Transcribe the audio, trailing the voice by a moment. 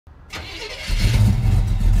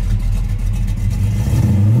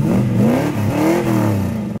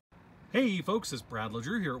Hey folks, it's Brad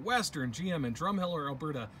LeDrew here at Western GM in Drumheller,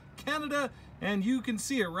 Alberta, Canada, and you can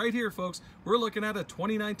see it right here, folks. We're looking at a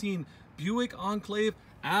 2019 Buick Enclave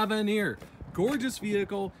AVENIR. Gorgeous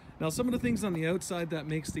vehicle. Now, some of the things on the outside that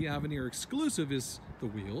makes the AVENIR exclusive is the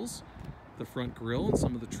wheels, the front grille, and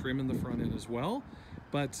some of the trim in the front end as well.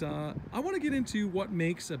 But I want to get into what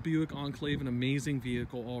makes a Buick Enclave an amazing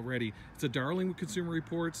vehicle already. It's a darling with Consumer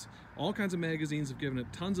Reports. All kinds of magazines have given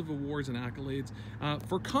it tons of awards and accolades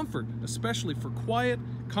for comfort, especially for quiet,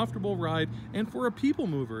 comfortable ride, and for a people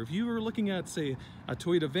mover. If you are looking at, say, a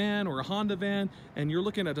Toyota van or a Honda van, and you're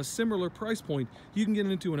looking at a similar price point, you can get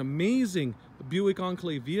into an amazing Buick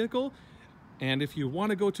Enclave vehicle. And if you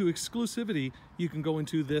want to go to exclusivity, you can go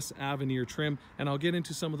into this AVENIR trim, and I'll get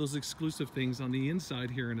into some of those exclusive things on the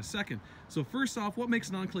inside here in a second. So first off, what makes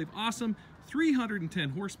an Enclave awesome? 310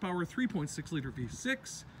 horsepower, 3.6 liter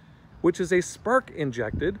V6, which is a spark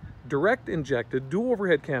injected, direct injected, dual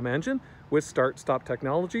overhead cam engine with start-stop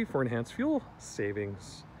technology for enhanced fuel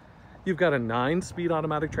savings. You've got a 9-speed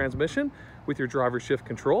automatic transmission with your driver shift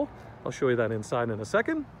control. I'll show you that inside in a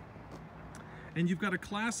second. And you've got a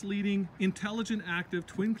class-leading, intelligent, active,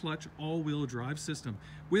 twin-clutch, all-wheel drive system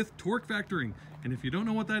with torque vectoring. And if you don't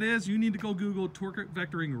know what that is, you need to go Google torque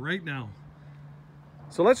vectoring right now.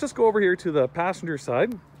 So let's just go over here to the passenger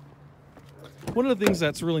side. One of the things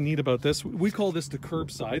that's really neat about this, we call this the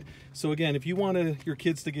curbside. So again, if you want your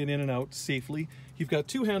kids to get in and out safely, you've got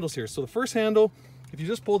two handles here. So the first handle, if you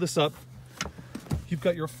just pull this up, you've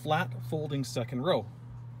got your flat folding second row.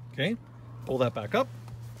 Okay, pull that back up.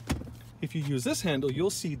 If you use this handle,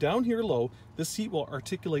 you'll see down here low, the seat will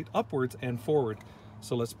articulate upwards and forward.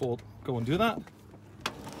 So let's go and do that.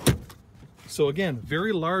 So again,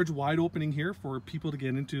 very large, wide opening here for people to get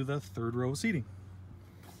into the third row seating.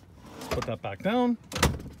 Let's put that back down.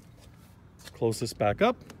 Close this back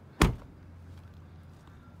up.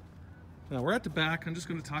 Now we're at the back. I'm just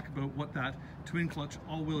going to talk about what that twin clutch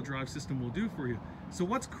all-wheel drive system will do for you. So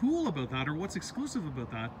what's cool about that, or what's exclusive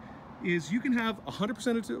about that, is you can have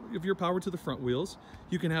 100% of your power to the front wheels,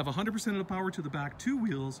 you can have 100% of the power to the back two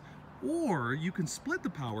wheels, or you can split the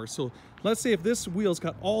power. So let's say if this wheel's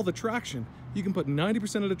got all the traction, you can put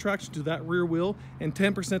 90% of the traction to that rear wheel and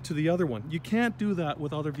 10% to the other one. You can't do that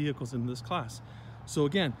with other vehicles in this class. So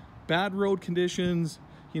again, bad road conditions,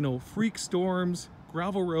 you know, freak storms,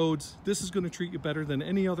 gravel roads, this is going to treat you better than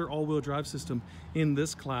any other all-wheel drive system in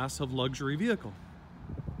this class of luxury vehicle.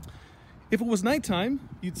 If it was nighttime,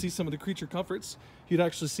 you'd see some of the creature comforts. You'd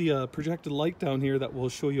actually see a projected light down here that will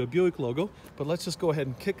show you a Buick logo, but let's just go ahead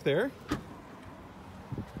and kick there.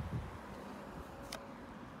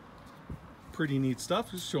 Pretty neat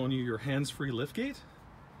stuff, just showing you your hands-free liftgate.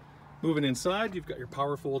 Moving inside, you've got your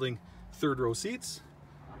power folding third row seats.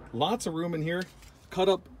 Lots of room in here, cut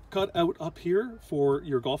out up here for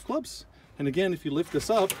your golf clubs. And again, if you lift this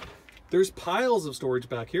up, there's piles of storage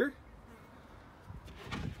back here.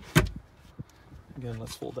 Again,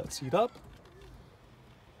 let's fold that seat up.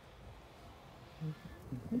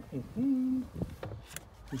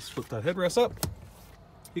 Let's flip that headrest up.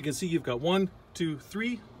 You can see you've got 1, 2,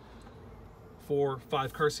 3, 4,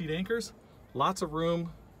 5 car seat anchors. Lots of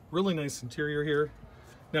room, really nice interior here.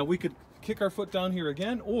 Now we could kick our foot down here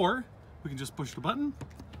again, or we can just push the button.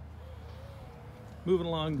 Moving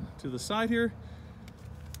along to the side here.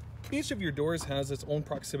 Each of your doors has its own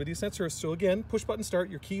proximity sensor. So again, push button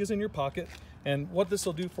start, your key is in your pocket. And what this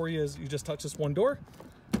will do for you is you just touch this one door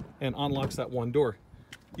and unlocks that one door.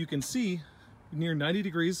 You can see near 90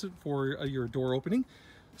 degrees for your door opening.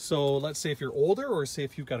 So let's say if you're older, or say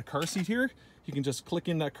if you've got a car seat here, you can just click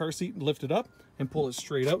in that car seat and lift it up and pull it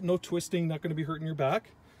straight out. No twisting, not going to be hurting your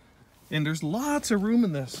back. And there's lots of room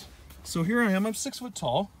in this. So here I am, I'm 6 foot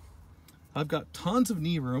tall. I've got tons of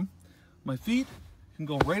knee room. My feet can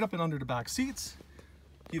go right up and under the back seats.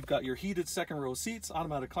 You've got your heated second row seats,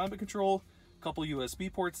 automatic climate control, a couple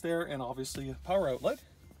USB ports there, and obviously a power outlet.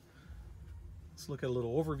 Let's look at a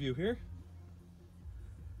little overview here.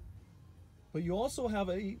 But you also have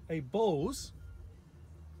a Bose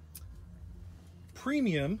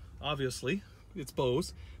premium, obviously, it's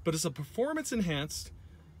Bose, but it's a performance enhanced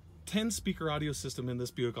 10-speaker audio system in this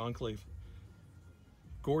Buick Enclave.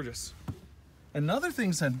 Gorgeous. Another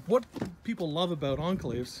thing then, what people love about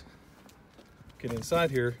Enclaves, get inside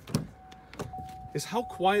here, is how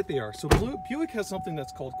quiet they are. So Buick has something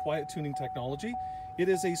that's called quiet tuning technology. It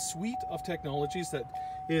is a suite of technologies that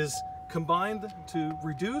is combined to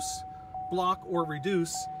reduce, block, or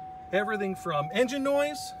reduce everything from engine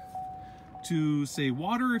noise to, say,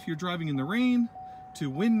 water if you're driving in the rain, to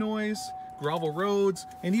wind noise, gravel roads,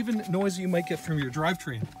 and even noise you might get from your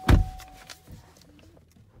drivetrain.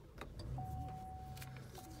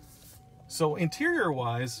 So interior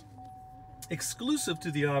wise, exclusive to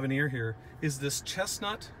the Avenir here is this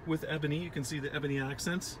chestnut with ebony. You can see the ebony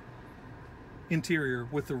accents. Interior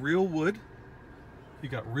with the real wood. You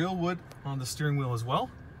got real wood on the steering wheel as well.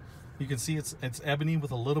 You can see it's ebony with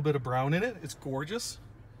a little bit of brown in it. It's gorgeous.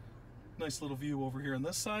 Nice little view over here on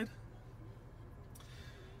this side.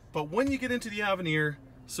 But when you get into the Avenir,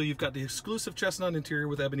 so you've got the exclusive chestnut interior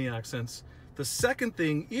with ebony accents. The second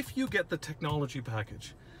thing, if you get the technology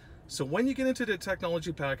package. So when you get into the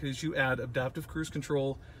technology package, you add adaptive cruise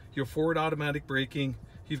control, your forward automatic braking,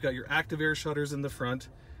 you've got your active air shutters in the front,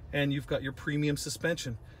 and you've got your premium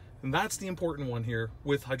suspension. And that's the important one here,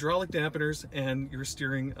 with hydraulic dampeners and your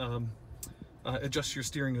steering, adjust your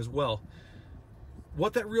steering as well.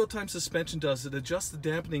 What that real-time suspension does, it adjusts the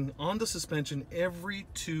dampening on the suspension every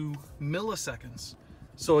 2 milliseconds.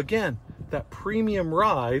 So again, that premium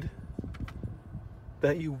ride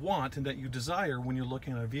that you want and that you desire when you're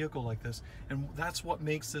looking at a vehicle like this. And that's what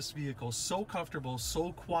makes this vehicle so comfortable,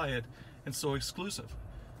 so quiet, and so exclusive.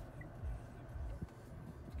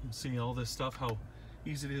 You can see all this stuff, how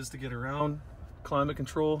easy it is to get around. Climate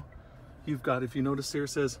control. You've got, if you notice there, it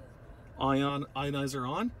says ionizer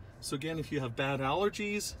on. So again, if you have bad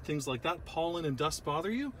allergies, things like that, pollen and dust bother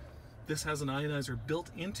you, this has an ionizer built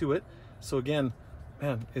into it. So again,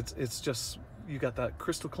 man, it's just, you got that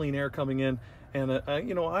crystal clean air coming in. And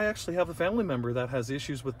you know, I actually have a family member that has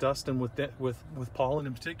issues with dust and with pollen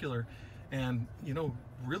in particular, and you know,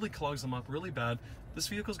 really clogs them up really bad. This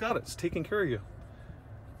vehicle's got it. It's taking care of you.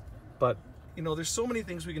 But you know, there's so many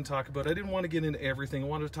things we can talk about. I didn't want to get into everything. I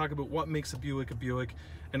wanted to talk about what makes a Buick,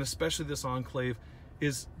 and especially this Enclave,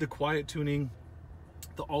 is the quiet tuning,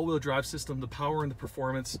 the all-wheel drive system, the power and the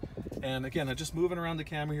performance. And again, I'm just moving around the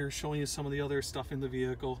camera here, showing you some of the other stuff in the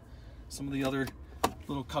vehicle, some of the other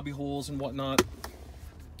little cubby holes and whatnot.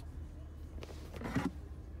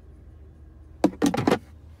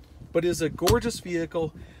 But it's a gorgeous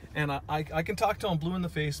vehicle, and I can talk till I'm blue in the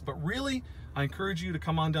face, but really, I encourage you to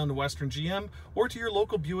come on down to Western GM or to your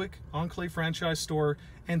local Buick Enclave franchise store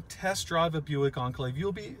and test drive a Buick Enclave.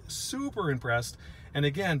 You'll be super impressed. And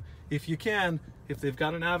again, if you can, if they've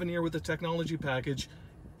got an Avenir with a technology package,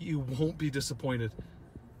 you won't be disappointed.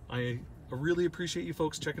 I really appreciate you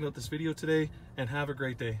folks checking out this video today, and have a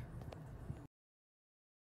great day.